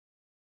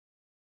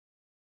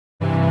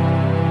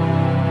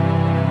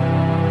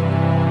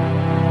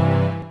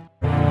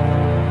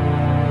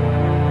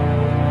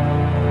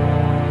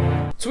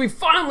So we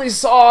finally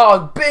saw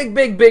a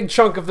big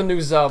chunk of the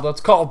new Zelda. It's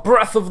called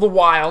Breath of the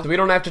Wild. We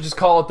don't have to just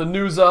call it the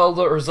new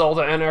Zelda or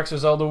Zelda NX or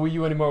Zelda Wii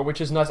U anymore,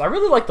 which is nice. I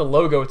really like the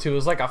logo too.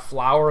 It's like a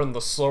flower and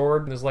the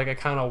sword. And there's like a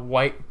kind of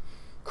white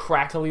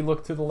crackly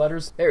look to the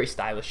letters. Very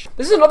stylish.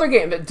 This is another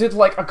game that did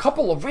like a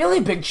couple of really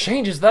big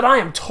changes that I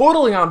am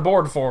totally on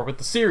board for with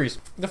the series.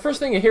 The first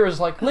thing you hear is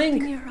like,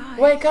 Link,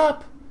 wake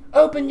up,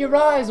 open your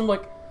eyes. I'm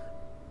like,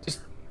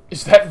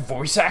 is that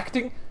voice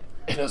acting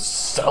in a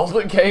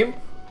Zelda game?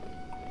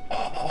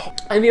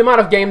 And the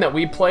amount of game that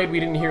we played, we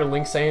didn't hear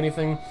Link say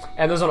anything.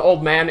 And there's an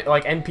old man,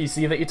 like,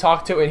 NPC that you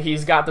talk to, and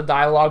he's got the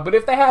dialogue. But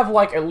if they have,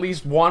 like, at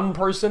least one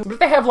person, but if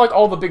they have, like,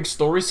 all the big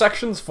story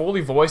sections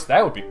fully voiced,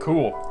 that would be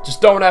cool.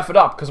 Just don't F it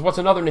up, because what's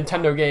another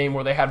Nintendo game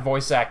where they had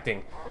voice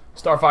acting?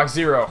 Star Fox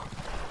Zero.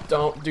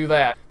 Don't do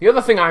that. The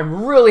other thing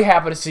I'm really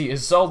happy to see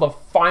is Zelda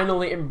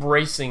finally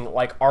embracing,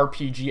 like,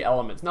 RPG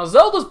elements. Now,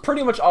 Zelda's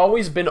pretty much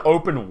always been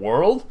open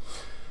world,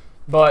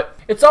 but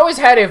it's always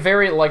had a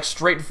very, like,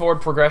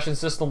 straightforward progression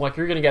system, like,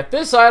 you're gonna get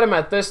this item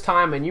at this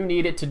time, and you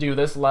need it to do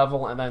this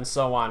level, and then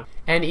so on.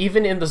 And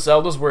even in the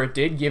Zeldas where it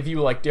did give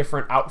you, like,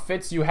 different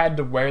outfits, you had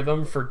to wear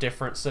them for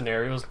different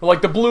scenarios.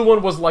 Like, the blue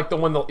one was, like, the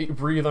one that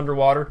breathed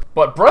underwater.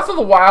 But Breath of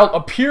the Wild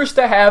appears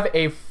to have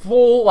a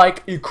full,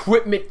 like,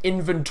 equipment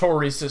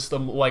inventory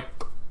system, like,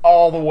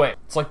 all the way.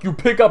 It's like you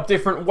pick up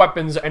different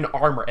weapons and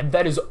armor, and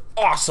that is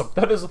awesome.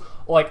 That is,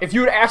 like, if you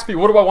had asked me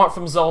what do I want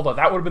from Zelda,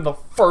 that would have been the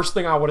first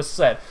thing I would have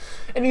said.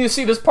 And you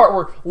see this part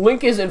where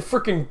Link is in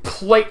freaking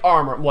plate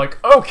armor. I'm like,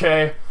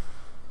 okay,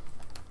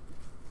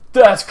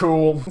 that's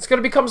cool. It's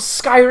gonna become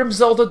Skyrim,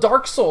 Zelda,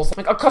 Dark Souls,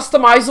 like a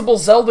customizable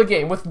Zelda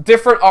game with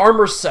different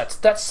armor sets.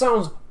 That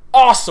sounds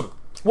awesome.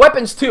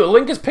 Weapons too.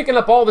 Link is picking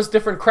up all this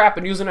different crap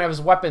and using it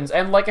as weapons.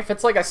 And like if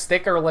it's like a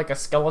stick or like a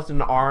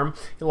skeleton arm,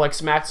 he'll like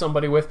smack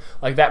somebody with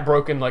like that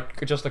broken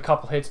like just a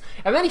couple hits.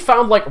 And then he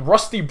found like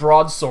rusty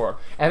broadsword,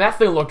 and that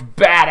thing looked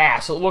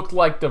badass. It looked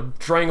like the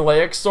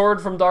Drangleic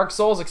sword from Dark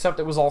Souls, except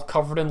it was all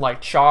covered in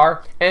like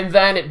char. And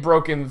then it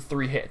broke in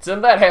 3 hits,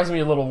 and that has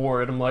me a little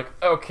worried. I'm like,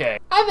 okay,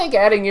 I think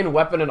adding in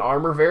weapon and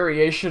armor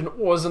variation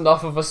was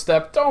enough of a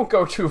step. Don't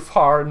go too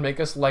far and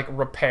make us like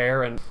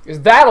repair, and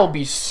that'll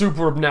be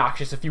super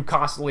obnoxious if you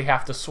constantly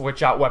have to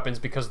switch out weapons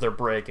because they're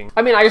breaking.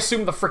 I mean, I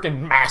assume the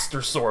freaking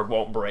Master Sword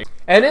won't break.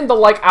 And in the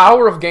like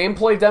hour of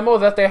gameplay demo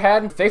that they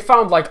had, they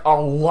found like a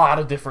lot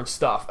of different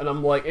stuff. And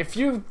I'm like, if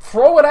you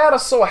throw it at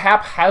us so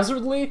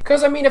haphazardly,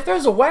 because I mean, if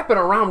there's a weapon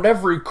around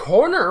every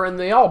corner and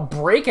they all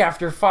break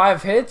after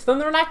 5 hits, then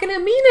they're not gonna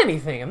mean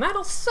anything, and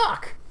that'll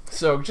suck.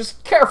 So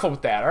just careful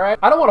with that, alright?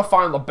 I don't want to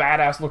find the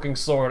badass looking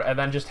sword and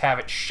then just have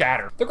it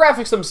shatter. The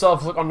graphics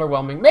themselves look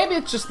underwhelming. Maybe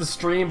it's just the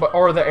stream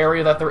or the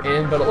area that they're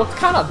in, but it looks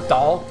kind of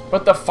dull.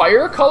 But the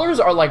fire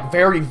colors are like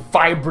very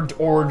vibrant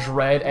orange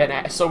red,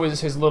 and so is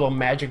his little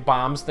magic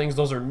bombs things.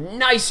 Those are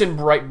nice and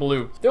bright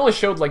blue. They only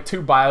showed like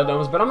 2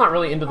 biodomes, but I'm not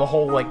really into the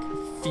whole like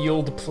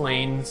field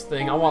plains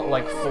thing. I want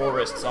like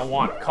forests, I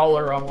want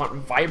color, I want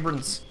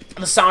vibrance.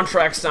 The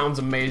soundtrack sounds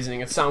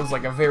amazing. It sounds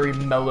like a very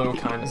mellow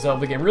kind of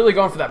Zelda game. Really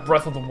going for that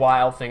Breath of the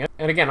Wild thing.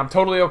 And again, I'm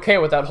totally okay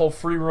with that whole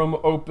free roam,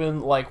 open,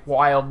 like,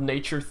 wild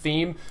nature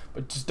theme.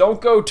 But just don't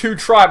go too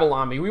tribal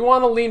on me. We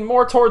want to lean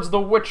more towards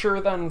The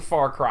Witcher than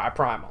Far Cry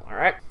Primal,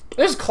 alright?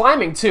 There's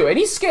climbing too, and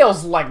he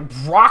scales like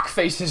rock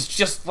faces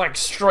just like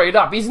straight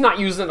up. He's not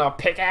using a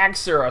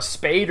pickaxe or a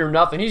spade or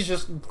nothing. He's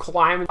just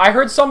climbing. I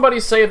heard somebody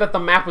say that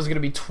the map was going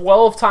to be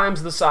 12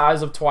 times the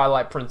size of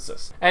Twilight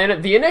Princess.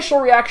 And the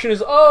initial reaction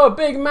is, oh,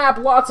 big map,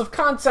 lots of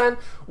content,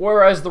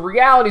 whereas the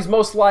reality is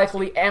most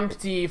likely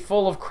empty,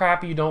 full of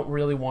crap you don't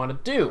really want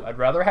to do. I'd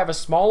rather have a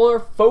smaller,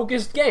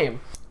 focused game.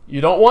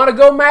 You don't want to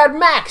go Mad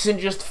Max and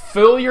just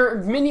fill your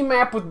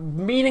mini-map with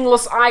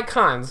meaningless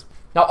icons.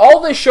 Now, all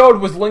they showed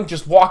was Link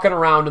just walking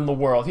around in the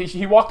world.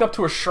 He walked up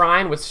to a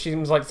shrine, which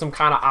seems like some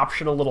kind of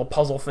optional little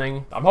puzzle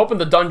thing. I'm hoping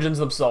the dungeons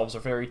themselves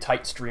are very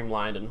tight,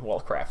 streamlined, and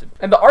well-crafted.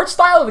 And the art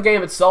style of the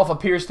game itself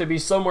appears to be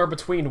somewhere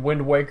between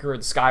Wind Waker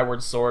and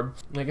Skyward Sword.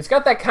 Like, it's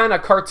got that kind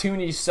of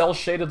cartoony,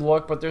 cel-shaded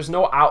look, but there's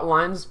no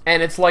outlines.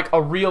 And it's like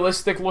a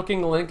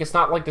realistic-looking Link. It's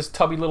not like this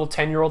tubby little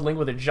 10-year-old Link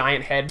with a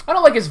giant head. I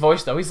don't like his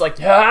voice, though. He's like,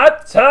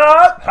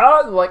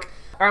 like...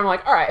 I'm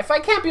like, alright, if I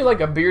can't be like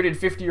a bearded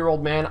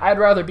 50-year-old man, I'd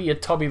rather be a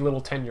tubby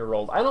little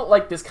 10-year-old. I don't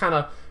like this kind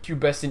of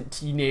pubescent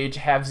teenage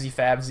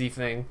havesy-fabsy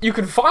thing. You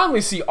can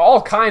finally see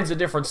all kinds of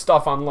different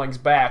stuff on Link's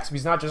back, so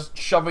he's not just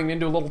shoving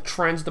into a little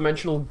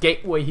trans-dimensional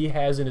gateway he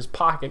has in his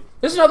pocket.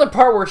 There's another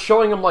part where it's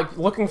showing him like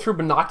looking through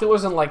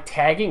binoculars and like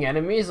tagging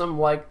enemies. I'm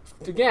like,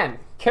 again,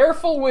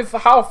 careful with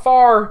how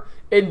far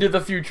into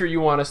the future you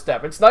want to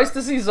step. It's nice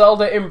to see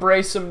Zelda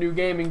embrace some new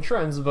gaming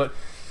trends, but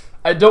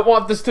I don't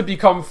want this to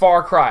become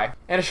Far Cry.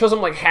 And it shows him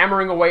like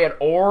hammering away at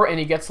ore, and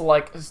he gets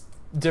like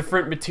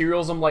different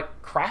materials. I'm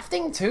like,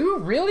 crafting too?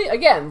 Really?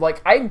 Again,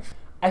 like I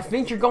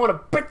think you're going a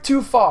bit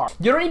too far.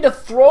 You don't need to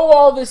throw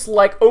all this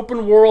like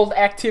open world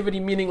activity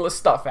meaningless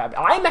stuff at me.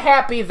 I'm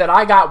happy that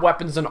I got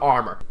weapons and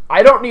armor.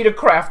 I don't need a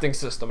crafting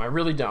system. I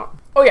really don't.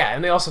 Oh yeah,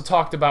 and they also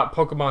talked about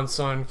Pokemon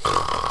Sun.